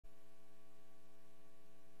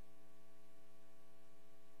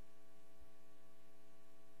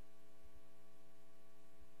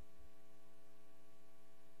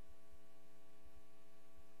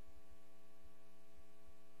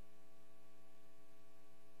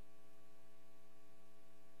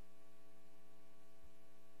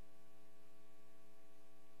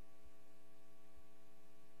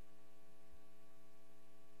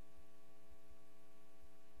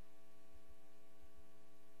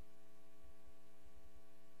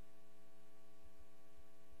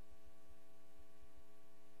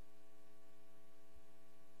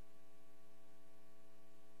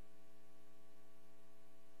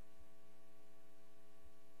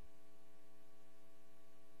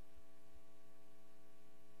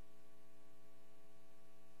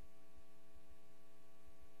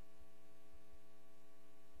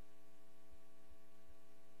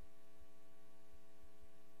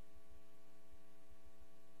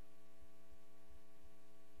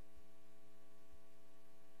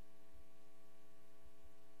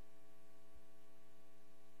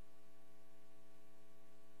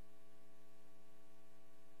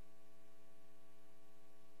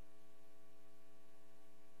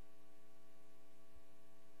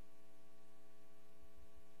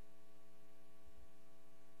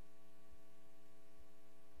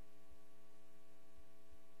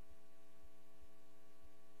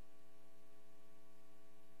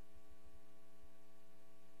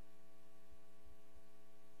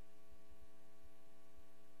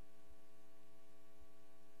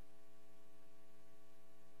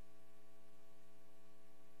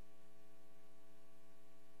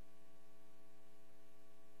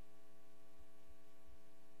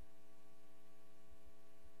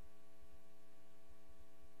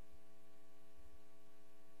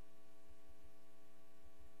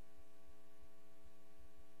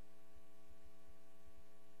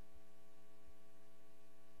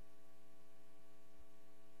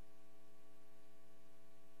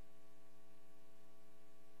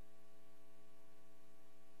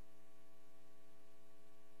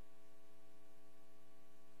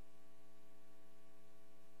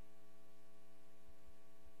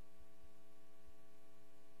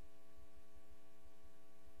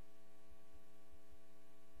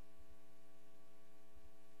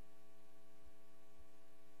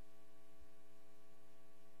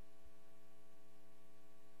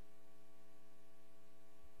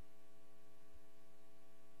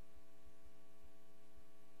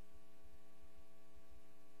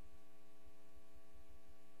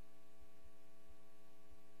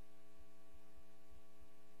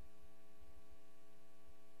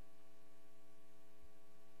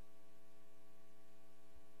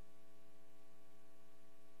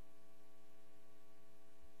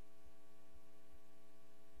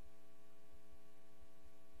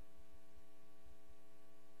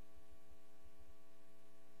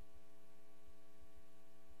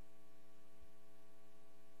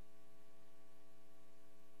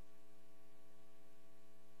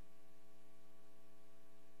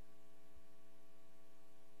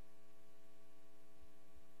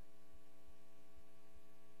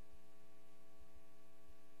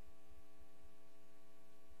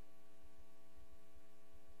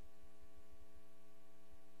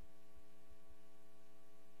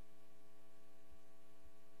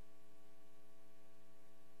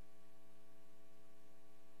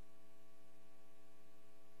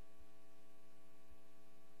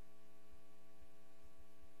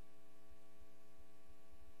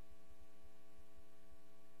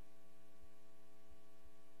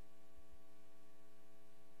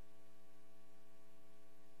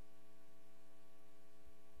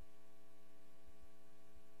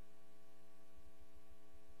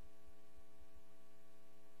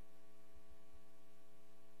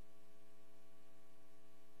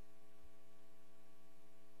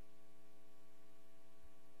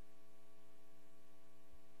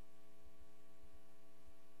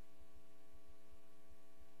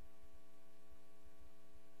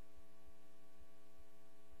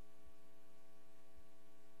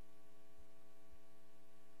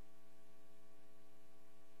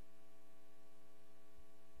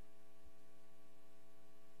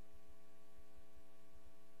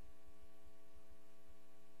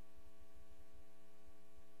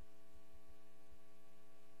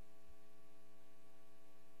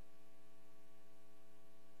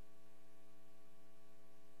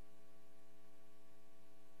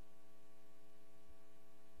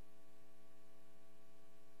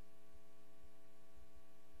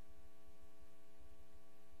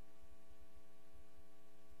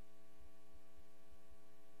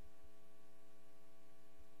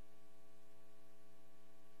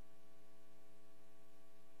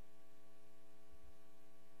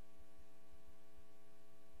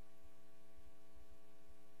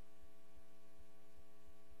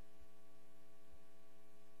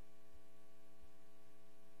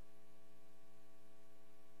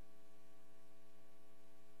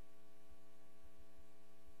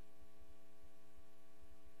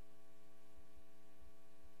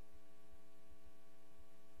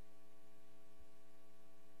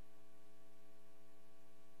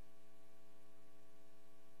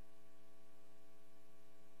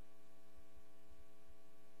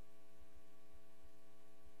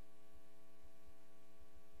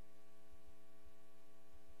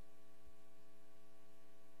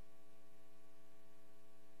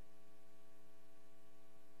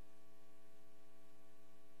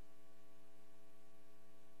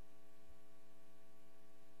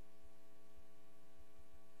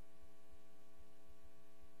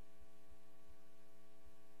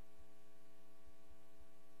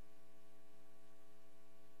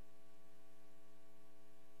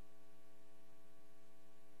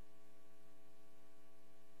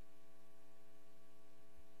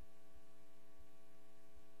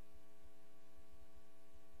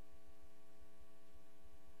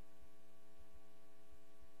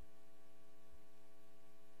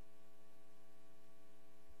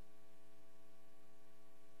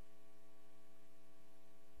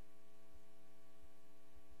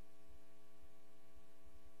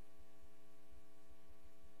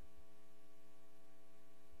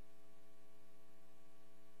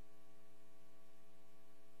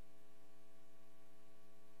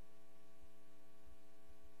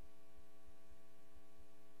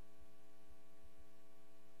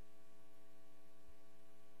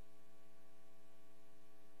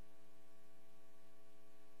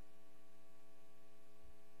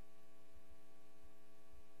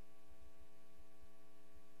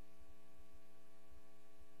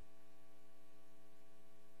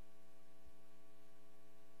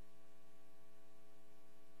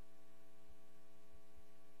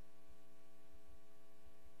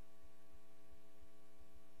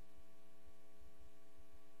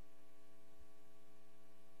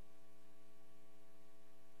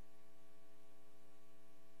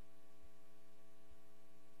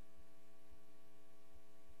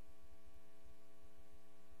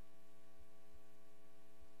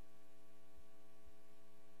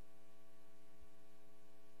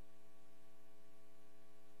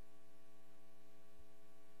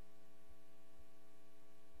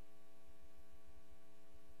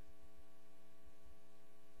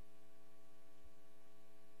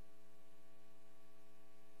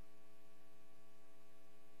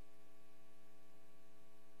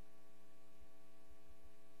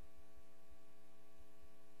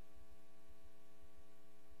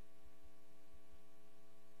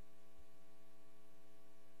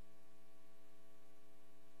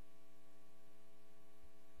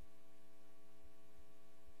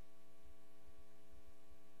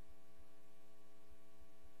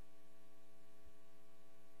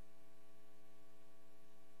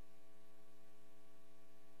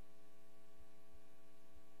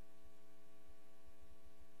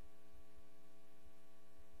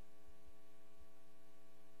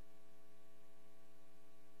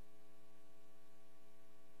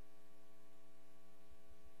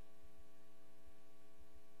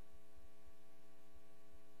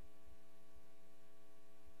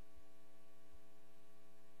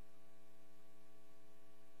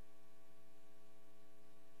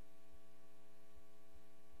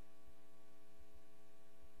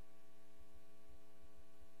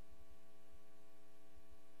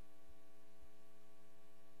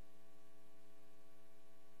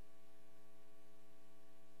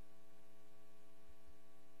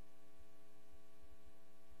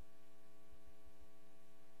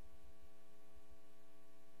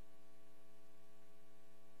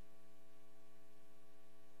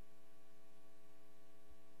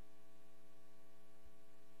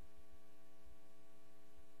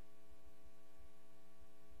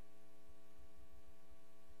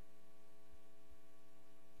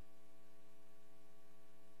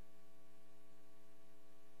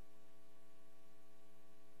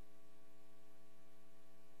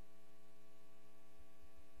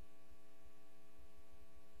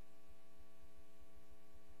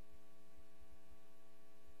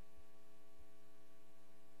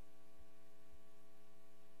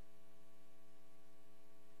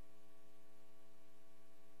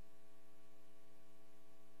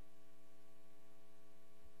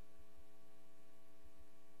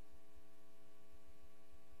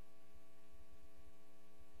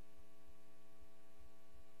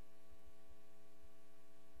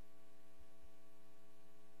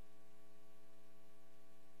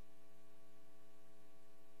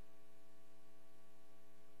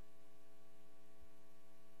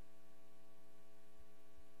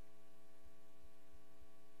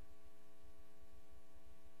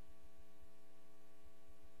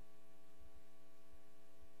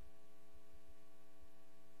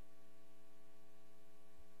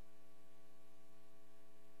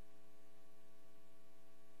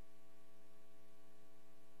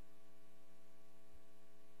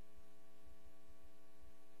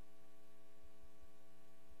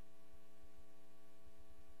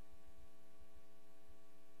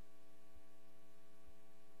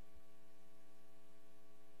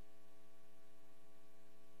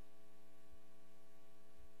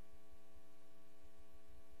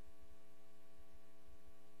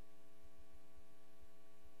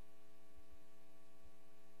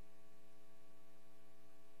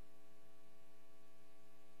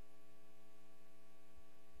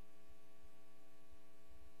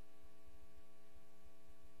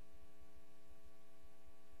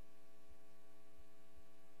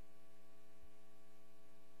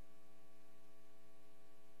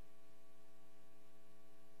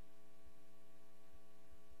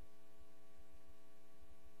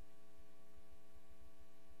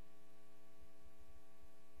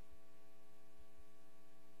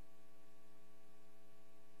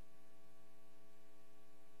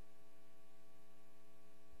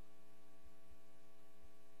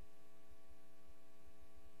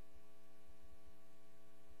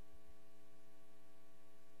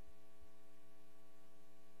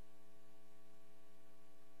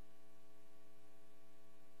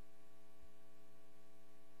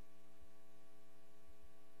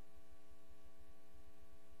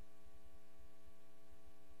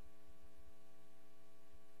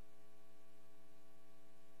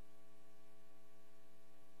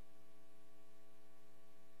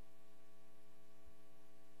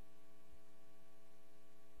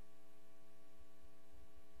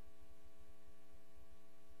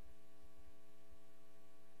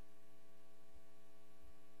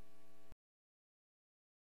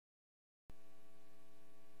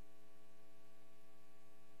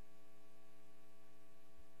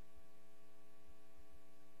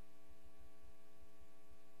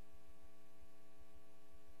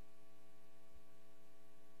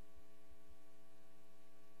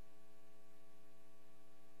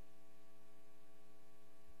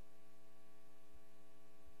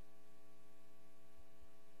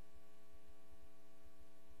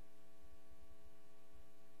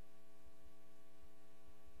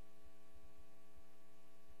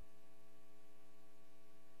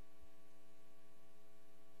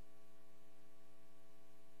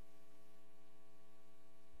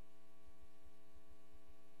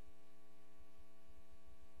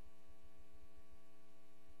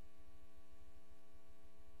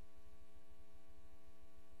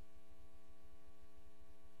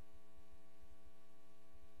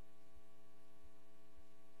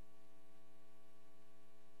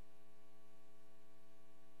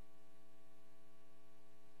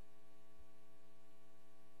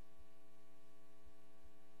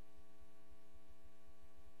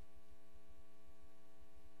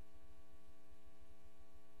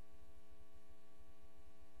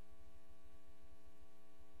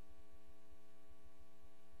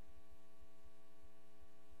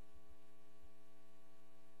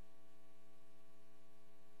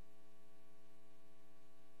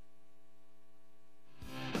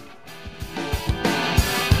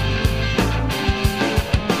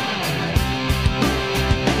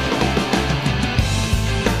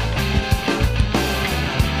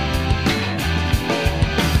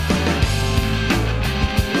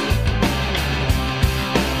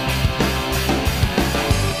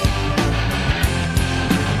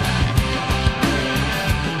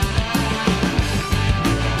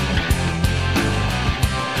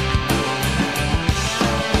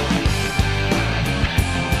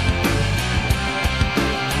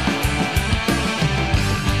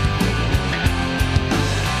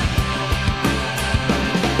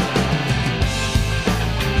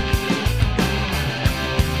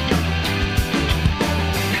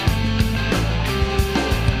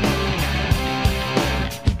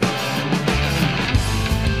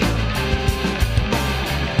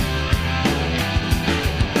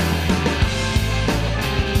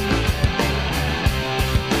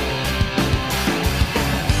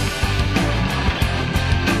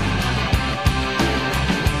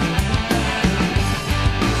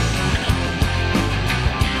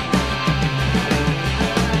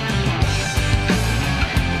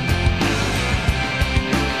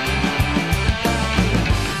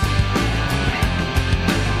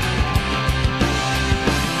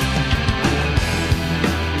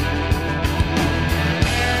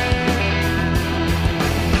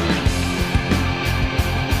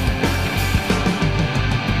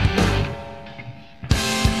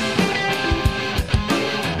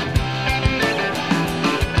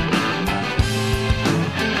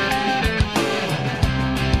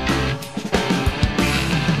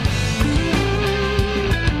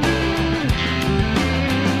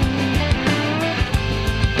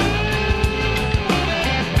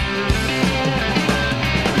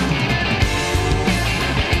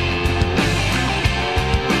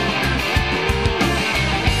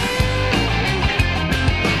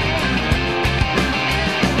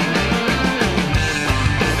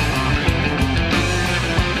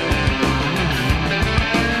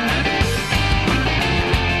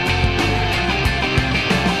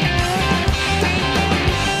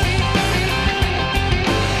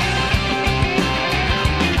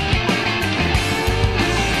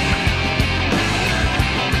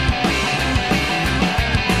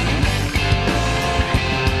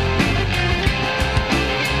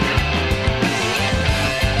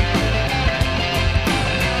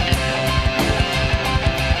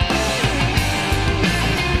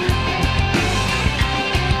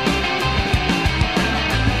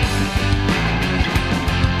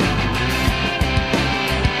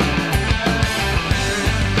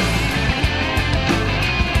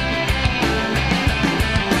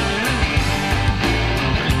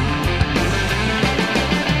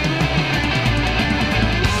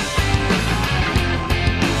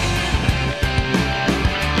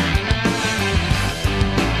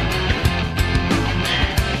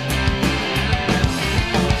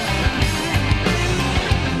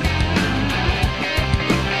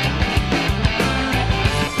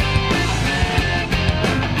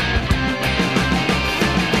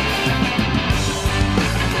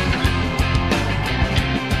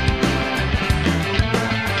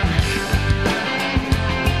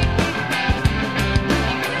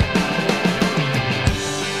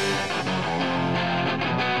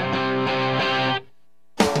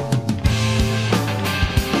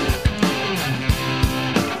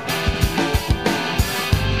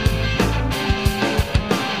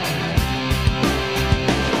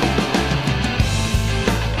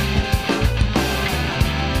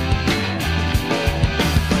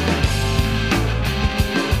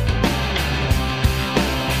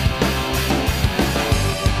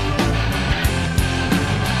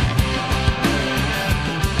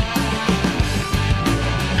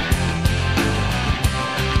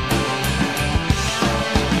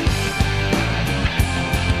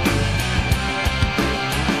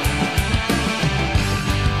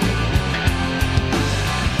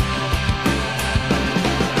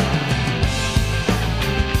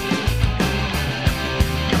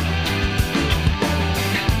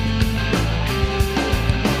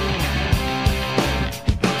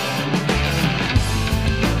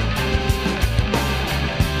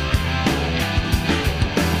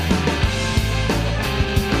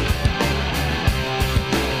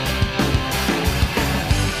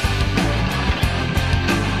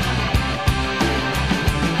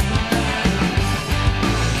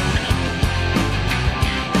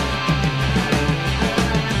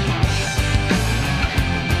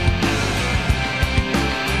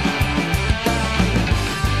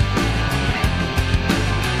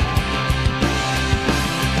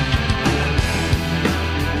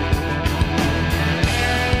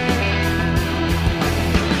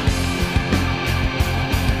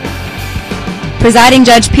Presiding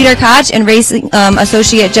Judge Peter Koch and Racing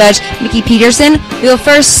Associate Judge Mickey Peterson. We will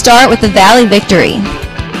first start with the Valley Victory.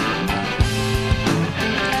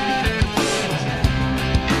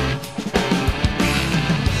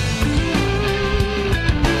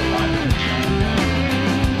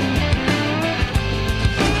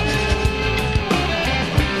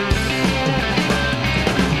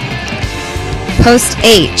 Post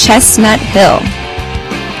 8, Chestnut Hill,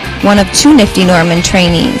 one of 2 Nifty Norman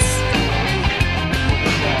trainees.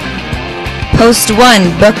 Post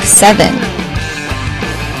 1, Book 7.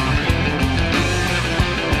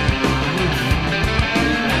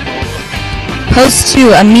 Post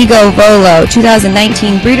 2, Amigo Volo,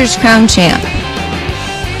 2019 Breeders' Crown Champ.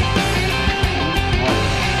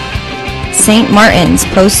 St. Martin's,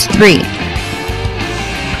 Post 3.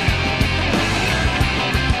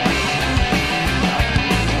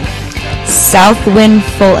 Southwind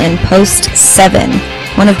Fulton, Post 7,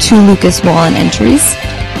 one of 2 Lucas Wallen entries.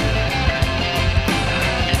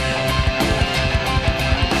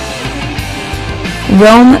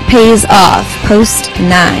 Rome Pays Off, Post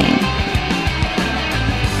 9.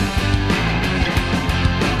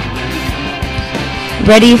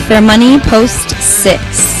 Ready for Money, Post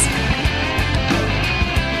 6.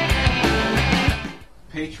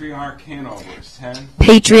 Patriarch Hanover is 10.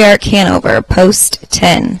 Patriarch Hanover, Post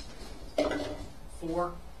 10.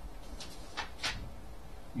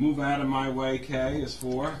 Move Out of My Way K is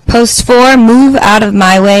 4. Post 4, Move Out of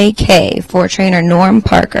My Way K, for trainer Norm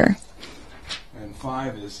Parker. And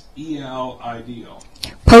 5 is EL Ideal.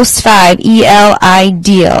 Post 5, EL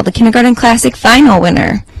Ideal, the Kindergarten Classic final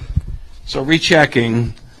winner. So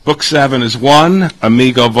rechecking, Book 7 is 1,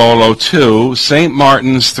 Amigo Volo 2, St.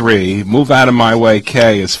 Martin's 3, Move Out of My Way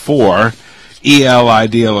K is 4, EL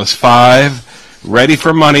Ideal is 5, Ready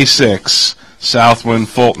for Money 6, Southwind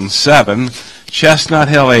Fulton 7, Chestnut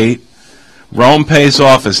Hill 8, Rome Pays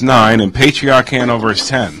Off is 9, and Patriarch Hanover is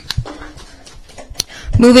 10.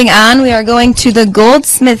 Moving on, we are going to the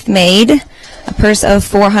Goldsmith Maid, a purse of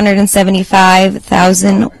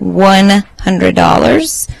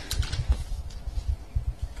 $475,100.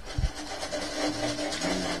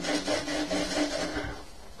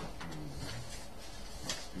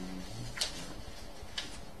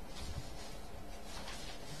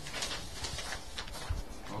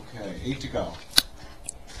 Okay, 8 to go.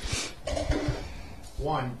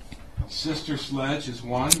 1. Sister Sledge is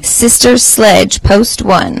 1. Sister Sledge, Post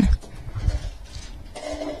 1.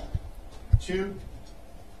 2.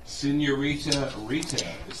 Senorita Rita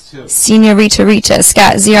is 2. Senorita Rita,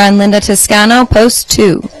 Scott Zira and Linda Toscano, Post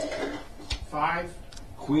 2. 5.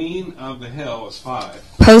 Queen of the Hill is 5.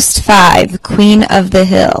 Post 5, Queen of the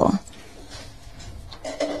Hill.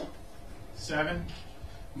 7.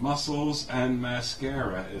 Muscles and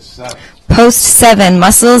Mascara is 7. Post 7,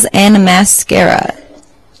 Muscles and Mascara.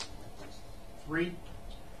 3.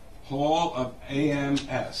 Hall of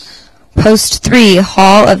AMS. Post 3,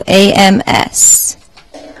 Hall of AMS.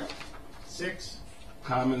 6.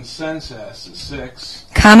 Common Sense S is 6.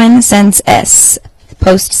 Common Sense S,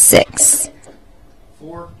 Post 6.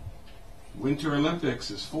 4. Winter Olympics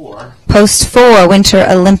is 4. Post 4, Winter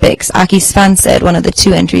Olympics, Aki Svansted, one of the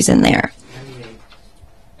 2 entries in there.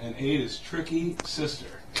 And 8 is Tricky Sister.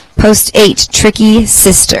 Post 8, Tricky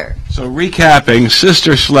Sister. So recapping,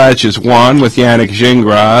 Sister Sledge is 1 with Yannick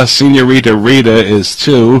Gingras. Senorita Rita is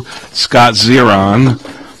 2. Scott Ziron.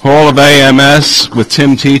 Hall of AMS with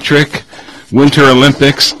Tim Tetrick. Winter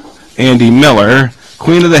Olympics, Andy Miller.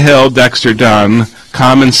 Queen of the Hill, Dexter Dunn.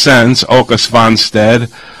 Common Sense, Olka Svanstead.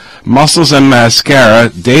 Muscles and Mascara,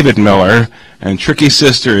 David Miller. And Tricky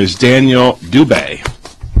Sister is Daniel Dubé.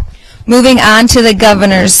 Moving on to the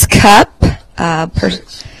Governor's Cup.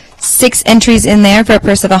 6 entries in there for a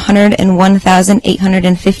purse of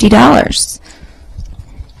 $101,850.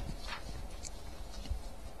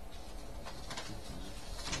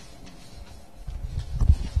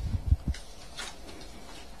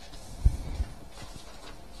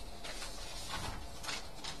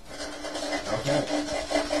 Okay.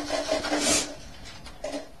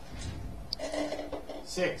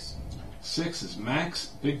 6. 6 is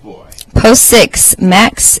Max Big Boy. Post 6,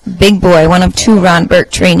 Max Big Boy, one of 2 Ron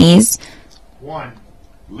Burke trainees. 1.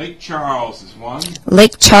 Lake Charles is 1.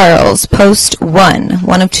 Lake Charles, Post 1,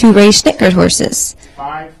 one of 2 Ray Schnickert horses.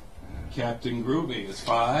 5. Captain Groovy is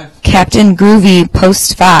 5. Captain Groovy,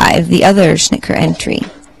 Post 5, the other Schnicker entry.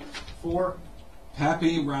 4.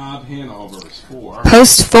 Pappy Rob Hanover is 4.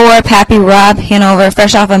 Post 4, Pappy Rob Hanover,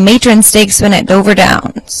 fresh off a matron stakes win at Dover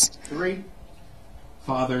Downs. 3.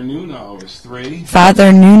 Father Nuno is 3.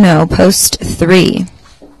 Father Nuno, Post 3.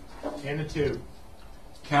 And a 2.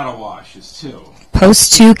 Cattle Wash is 2.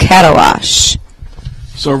 Post 2, Catawash.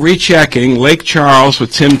 So rechecking, Lake Charles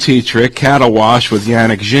with Tim Tetrick, Cattle Wash with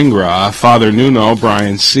Yannick Gingras, Father Nuno,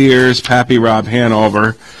 Brian Sears, Pappy Rob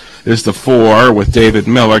Hanover is the 4 with David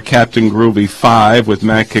Miller, Captain Groovy 5 with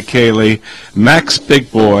Matt Kakali, Max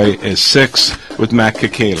Big Boy is 6 with Matt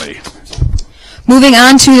Kakali. Moving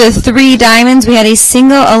on to the 3 diamonds, we had a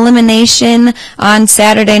single elimination on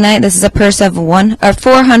Saturday night. This is a purse of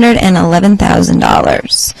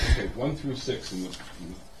 $411,000. Okay, 1 through 6 in the Mick.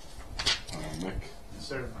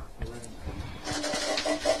 Sir.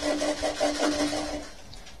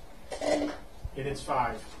 It is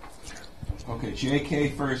 5. Okay,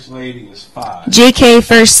 JK First Lady is 5. JK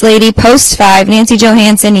First Lady, post 5, Nancy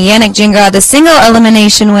Johansson, Yannick Gingras, the single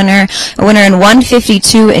elimination winner, a winner in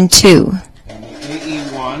 152 and 2. And the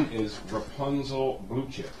AE1 is Rapunzel Blue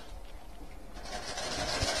Chip.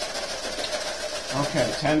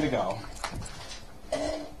 Okay, 10 to go.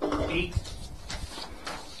 8.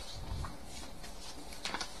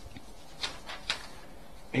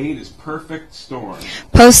 8 is Perfect Storm.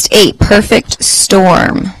 Post 8, Perfect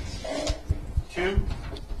Storm. 2.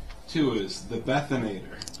 2 is The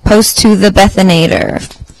Bethanator. Post 2, The Bethanator.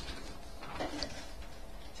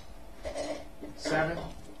 7.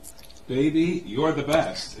 Baby, You're the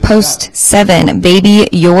Best. is Post 7. 7, Baby,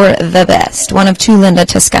 You're the Best. One of 2 Linda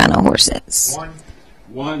Toscano horses. 1.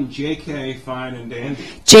 1, JK Fine and Dandy.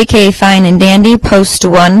 JK Fine and Dandy, post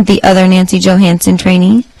 1, the other Nancy Johansson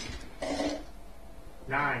trainee.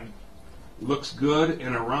 9. Looks Good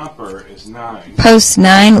in a Romper is 9. Post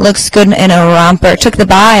 9, Looks Good in a Romper. Took the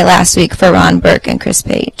bye last week for Ron Burke and Chris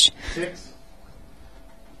Page. 6.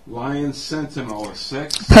 Lion Sentinel is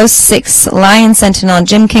 6. Post 6, Lion Sentinel,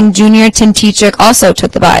 Jim King Jr., Tim Tetrick also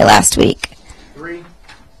took the bye last week. 3.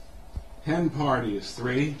 Hen Party is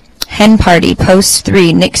 3. Hen Party, post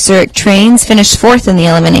 3, Nick Zurich trains, finished 4th in the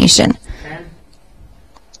elimination. 10.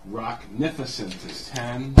 Rocknificent is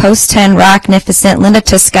 10. Post 10, Rocknificent, Linda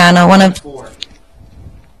Toscano, one of 4.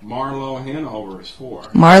 Marlowe Hanover is 4.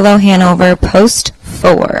 Marlowe Hanover, post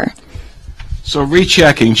 4. So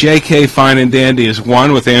rechecking, JK Fine and Dandy is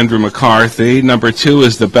 1 with Andrew McCarthy. Number 2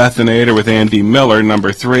 is The Bethanator with Andy Miller.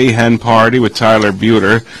 Number 3, Hen Party with Tyler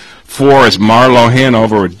Buter. 4 is Marlowe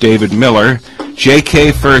Hanover with David Miller.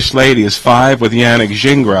 JK First Lady is 5 with Yannick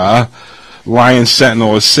Gingras. Lion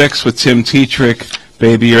Sentinel is 6 with Tim Tetrick.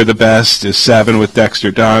 Baby You're the Best is 7 with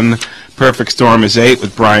Dexter Dunn. Perfect Storm is 8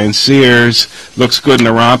 with Brian Sears. Looks Good in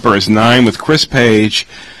a Romper is 9 with Chris Page.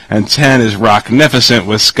 And 10 is Rocknificent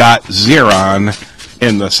with Scott Zeron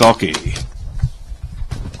in the sulky.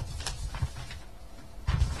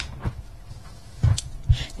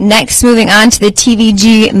 Next, moving on to the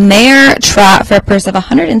TVG Mare Trot for a purse of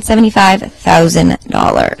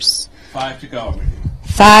 $175,000. 5 to go, Mickey.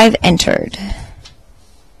 5 entered.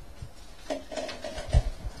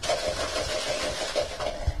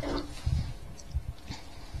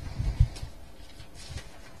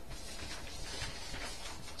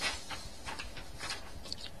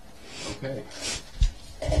 Okay.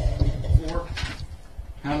 4.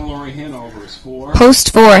 Hannelore Hanover is 4.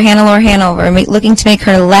 Post 4, Hannelore Hanover, looking to make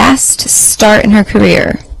her last start in her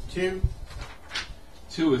career. 2.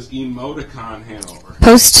 2 is Emoticon Hanover.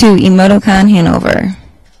 Post 2, Emoticon Hanover.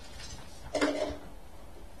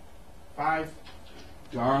 5.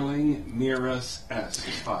 Darling Miras S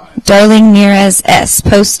is 5. Darling Mirez S,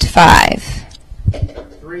 post 5.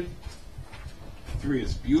 3. 3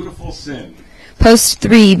 is Beautiful Sin. Post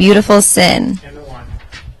 3, Beautiful Sin. And the 1.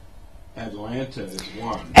 Atlanta is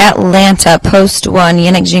 1. Atlanta, post 1,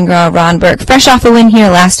 Yannick Gingras, Ron Burke. Fresh off a win here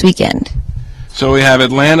last weekend. So we have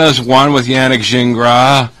Atlanta's 1 with Yannick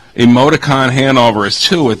Gingras. Emoticon Hanover is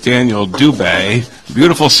 2 with Daniel Dubé.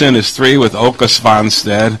 Beautiful Sin is 3 with Oka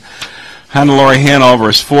Svanstead. Hannelore Hanover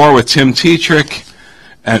is 4 with Tim Tetrick.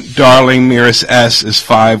 And Darling Miras S is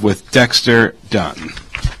 5 with Dexter Dunn.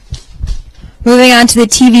 Moving on to the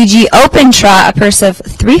TVG Open Trot, a purse of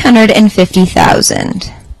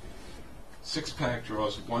 $350,000. 6-pack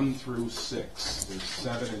draws 1 through 6. There's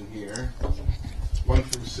 7 in here. 1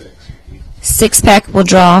 through 6. 6-pack will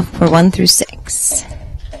draw for 1 through 6.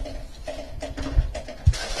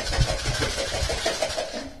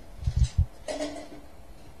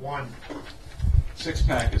 1.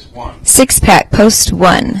 6-pack is 1. 6-pack, post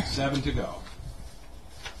 1. 7 to go.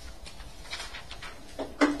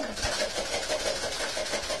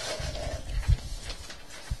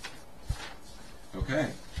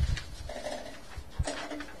 Okay.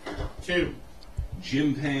 2.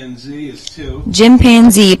 Chimpanzee is 2.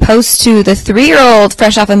 Chimpanzee, post 2, the 3-year-old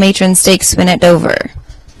fresh off a matron stakes win at Dover.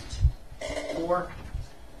 4.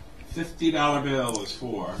 $50 bill is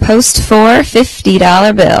 4. Post 4,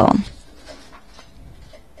 $50 bill.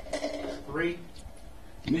 3.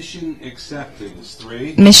 Mission accepted is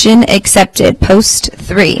 3. Mission accepted. Post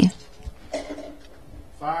 3.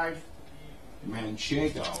 5.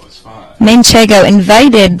 Manchego is 5. Manchego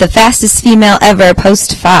invited the fastest female ever.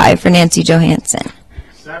 Post 5 for Nancy Johansson.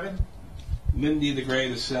 7. Lindy the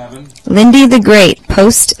Great is 7. Lindy the Great.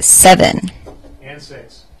 Post 7. And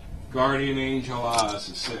 6. Guardian Angel Oz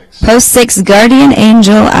is 6. Post 6. Guardian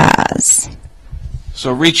Angel Oz.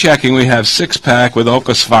 So rechecking, we have 6-pack with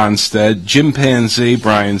Oka Svanstedt, Chimpanzee,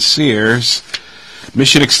 Brian Sears.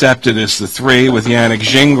 Mission accepted is the 3 with Yannick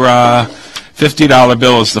Gingras. $50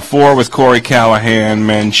 bill is the 4 with Corey Callahan.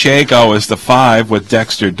 Manchego is the 5 with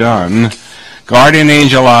Dexter Dunn. Guardian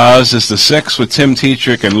Angel Oz is the 6 with Tim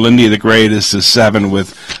Tetrick, and Lindy the Great is the 7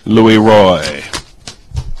 with Louis Roy.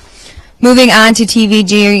 Moving on to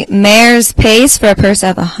TVG Mare's Pace for a purse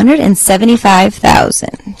of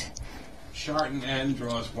 $175,000. Sharton N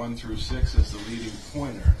draws 1 through 6 as the leading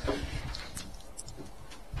pointer.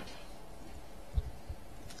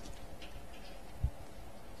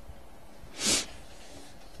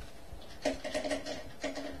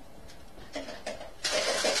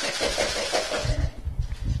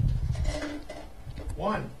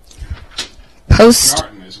 Post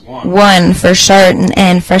Sharton is 1. 1 for Sharton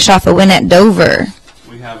and fresh off a win at Dover.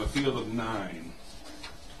 We have a field of 9.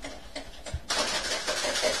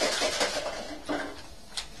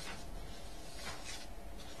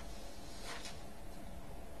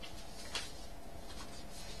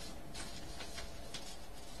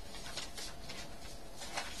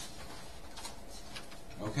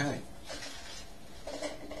 Okay.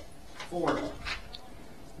 4.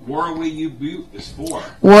 Warwee Butte is 4.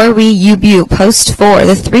 Warwee U Butte. Post 4.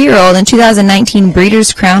 The 3-year-old and 2019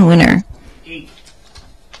 Breeders' Crown winner. 8.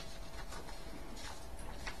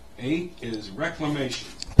 8 is Reclamation.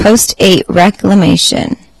 Post 8.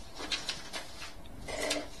 Reclamation.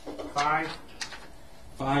 5.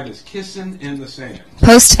 5 is Kissin' in the Sand.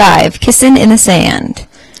 Post 5. Kissin' in the Sand.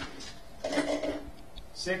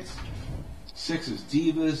 6. 6 is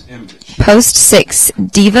Diva's Image. Post 6.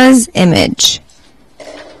 Diva's Image.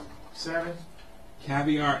 7.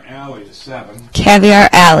 Caviar Alley is 7. Caviar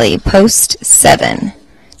Alley. Post 7.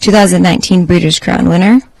 2019 Breeders' Crown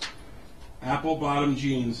winner. Apple Bottom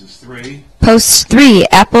Jeans is 3. Post 3.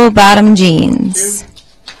 Apple Bottom Jeans. 2.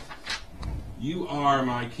 You Are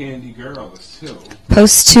My Candy Girl is 2.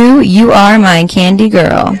 Post 2. You Are My Candy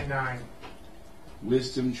Girl. And 9.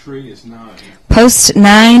 Wisdom Tree is 9. Post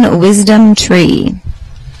 9. Wisdom Tree.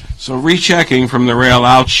 So rechecking from the rail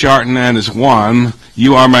out, Sharton N is 1.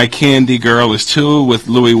 You Are My Candy Girl is 2 with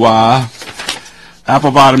Louis Wah.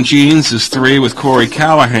 Apple Bottom Jeans is 3 with Corey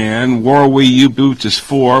Callahan. Warwee U Boot is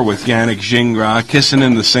 4 with Yannick Gingras. Kissin'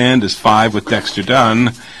 in the Sand is 5 with Dexter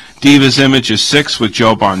Dunn. Diva's Image is 6 with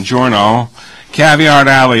Joe Bongiorno. Caviar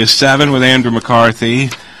Alley is 7 with Andrew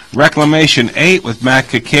McCarthy. Reclamation 8 with Matt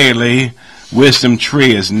Kakeli. Wisdom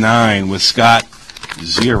Tree is 9 with Scott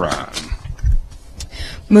Zeron.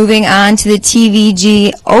 Moving on to the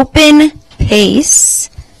TVG Open Pace,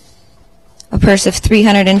 a purse of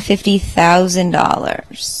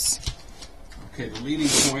 $350,000. Okay, the leading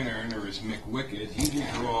point earner is Mick Wicked. He will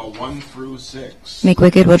draw 1 through 6. Mick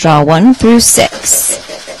Wicked will draw 1 through 6.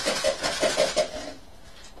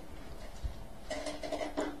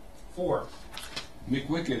 4. Mick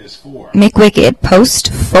Wicked is 4. Mick Wicked,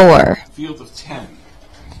 post 4. Field of 10.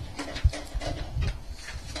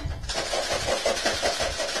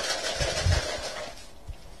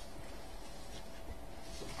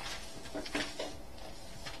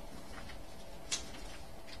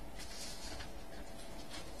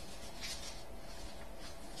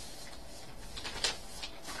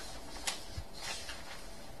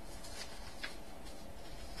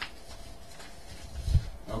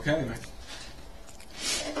 Okay.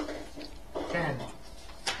 10.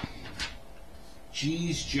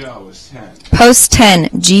 G's Joe is 10. Post 10,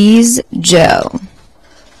 G's Joe.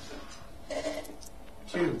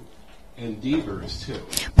 2. Endeavor is 2.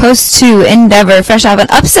 Post 2, Endeavor, fresh off an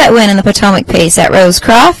upset win in the Potomac Pace at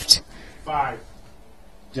Rosecroft. 5.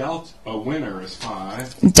 Delt, a winner is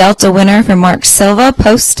 5. Delta winner for Mark Silva,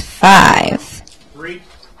 post 5. 3.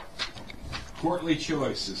 Courtly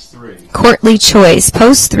Choice is 3. Courtly Choice,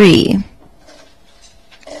 post 3.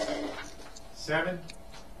 7.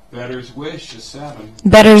 Better's Wish is 7.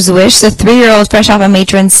 Better's Wish, the 3-year-old fresh off a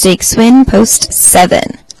Matron Stakes win, post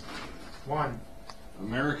 7. 1.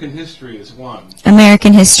 American History is 1.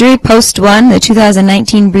 American History, post 1, the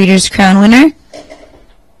 2019 Breeders' Crown winner.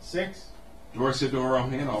 6. Dorsadoro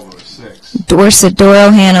Hanover is 6.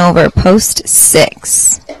 Dorsadoro Hanover, post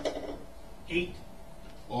 6. 8.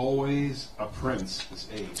 Always a Prince is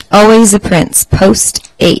 8. Always a Prince,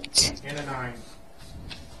 post 8. And a 9.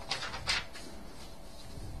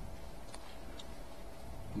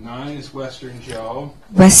 is Western Joe.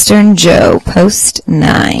 Western Joe, post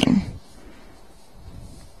 9.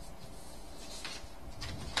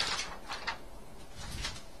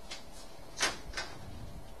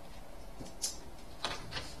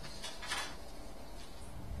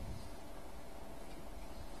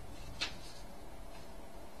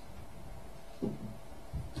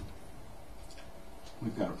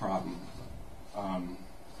 We've got a problem.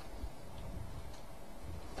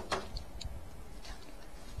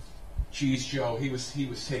 Geez, Joe, he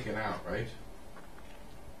was taken out, right?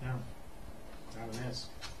 No. Not in this.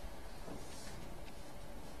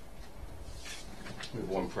 We have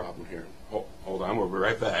one problem here. Hold on, we'll be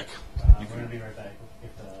right back. We're going to be right back. We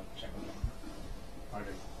have to check with them.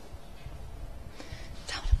 Margaret.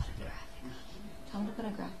 Tell him to put a graphic up. Tell him to put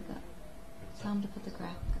a graphic up. Tell him to put the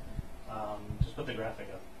graphic up. Just put the graphic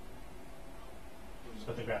up. Just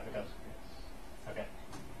put the graphic up. Okay.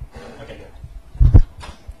 Okay, good.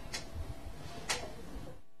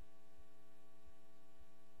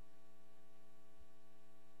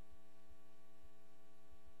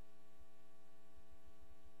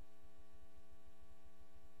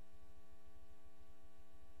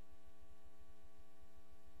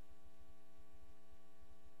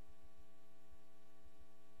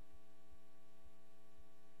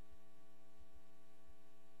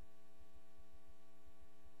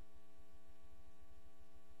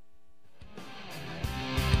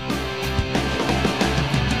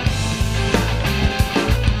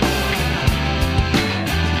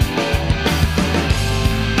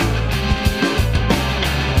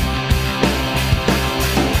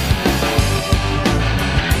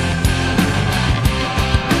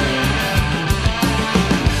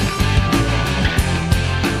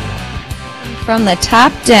 From the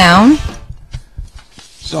top down.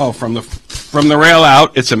 So from the rail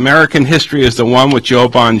out, it's American History is the 1 with Joe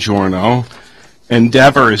Bongiorno.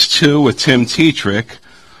 Endeavor is 2 with Tim Tetrick.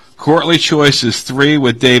 Courtly Choice is 3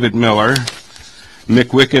 with David Miller.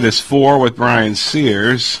 McWicked is 4 with Brian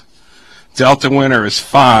Sears. Delta Winner is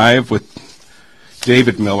 5 with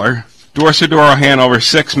David Miller. Dorsadoro Hanover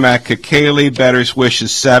 6, Matt Kakali. Better's Wish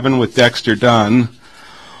is 7 with Dexter Dunn.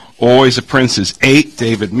 Always a Prince is 8,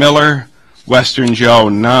 David Miller. Western Joe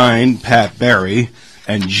 9, Pat Berry.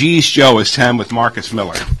 And G's Joe is 10 with Marcus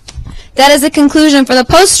Miller. That is the conclusion for the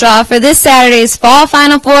post draw for this Saturday's Fall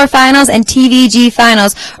Final Four Finals and TVG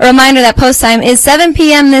Finals. A reminder that post time is 7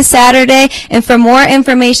 p.m. this Saturday, and for more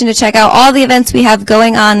information to check out all the events we have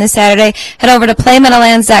going on this Saturday, head over to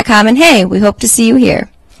playmeadowlands.com, and hey, we hope to see you here.